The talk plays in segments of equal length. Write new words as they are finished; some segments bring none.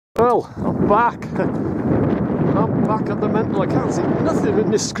Well, I'm back. I'm back at the mental. I can't see nothing in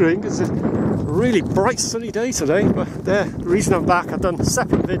this screen because it's a really bright sunny day today. But the reason I'm back, I've done a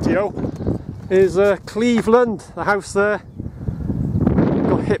separate video, is Cleveland, the house there.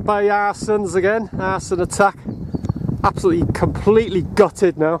 Got hit by arsons again, arson attack. Absolutely, completely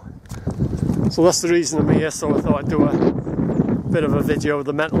gutted now. So that's the reason I'm here, so I thought I'd do a bit of a video of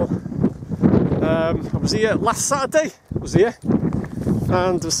the mental. I was here last Saturday,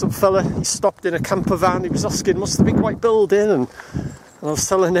 and there's some fella, he stopped in a camper van, he was asking what's the big white building, and I was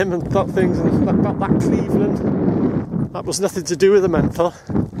telling him and that things, and about that Cleveland. That was nothing to do with the mental.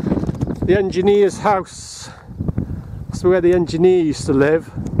 The engineer's house, that's where the engineer used to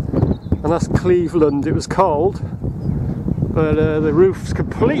live, and that's Cleveland it was called. But the roof's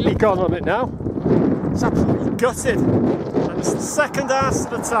completely gone on it now. It's absolutely gutted. And it's the second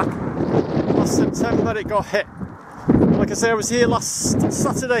arson attack. Last September it got hit. Like I say, I was here last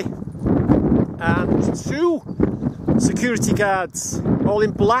Saturday, and 2 security guards, all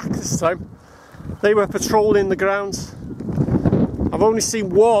in black this time, they were patrolling the grounds. I've only seen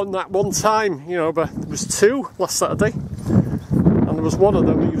one at one time, you know, but there was 2 last Saturday, and there was one of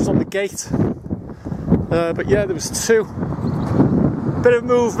them who was on the gate. But yeah, there was 2. Bit of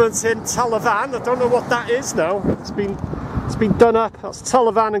movement in Talavan. I don't know what that is now. It's been done up. That's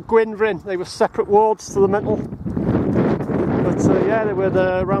Talavan and Gwynfryn. They were separate wards to the mental. But yeah, they were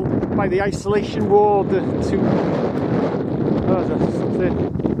around by the isolation ward. I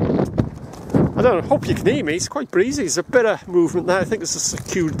don't know. Hope you can hear me. It's quite breezy. There's a bit of movement there. I think there's a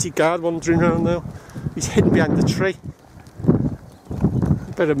security guard wandering around now. He's hidden behind the tree.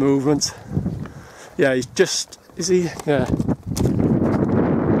 A bit of movement. Yeah, he's just. Is he? Yeah.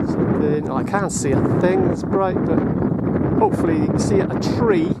 Oh, I can't see a thing, it's bright, but hopefully you can see a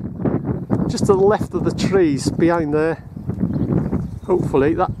tree just to the left of the trees behind there.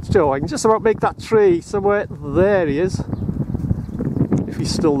 Hopefully that's Joe. I can just about make that tree somewhere. There he is, if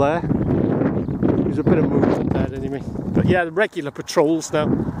he's still there. There's a bit of movement there anyway. But yeah, the regular patrols now.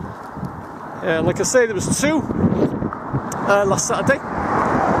 Like I say, there was 2 last Saturday.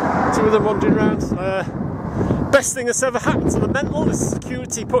 2 of them wandering around. Best thing that's ever happened to the mental is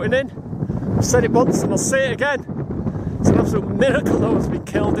security putting in. I've said it once and I'll say it again. It's an absolute miracle no one's been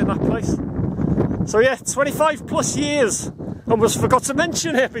killed in that place. So yeah, 25 plus years. Almost forgot to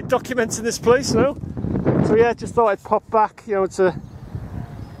mention it, I've been documenting this place now. So yeah, just thought I'd pop back, you know, to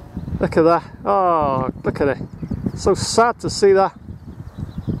look at that. Oh, look at it. So sad to see that.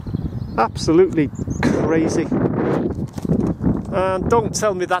 Absolutely crazy. And don't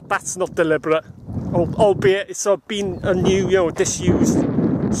tell me that that's not deliberate. Albeit it's been a new, you know, disused,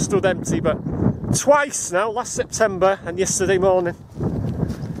 stood empty, but twice now, last September and yesterday morning.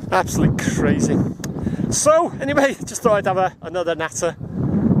 Absolutely crazy. So anyway, just thought I'd have another natter.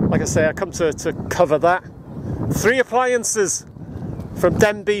 Like I say, I come to cover that. 3 appliances from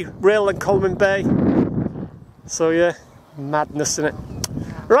Denbigh, Rill and Colman Bay. So yeah, madness in it.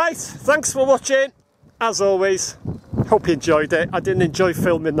 Right, thanks for watching. As always, hope you enjoyed it. I didn't enjoy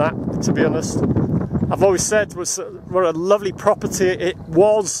filming that, to be honest. I've always said what a lovely property it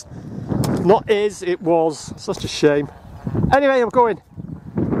was. Not is, it was. Such a shame. Anyway, I'm going.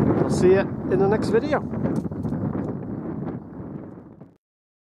 I'll see you in the next video.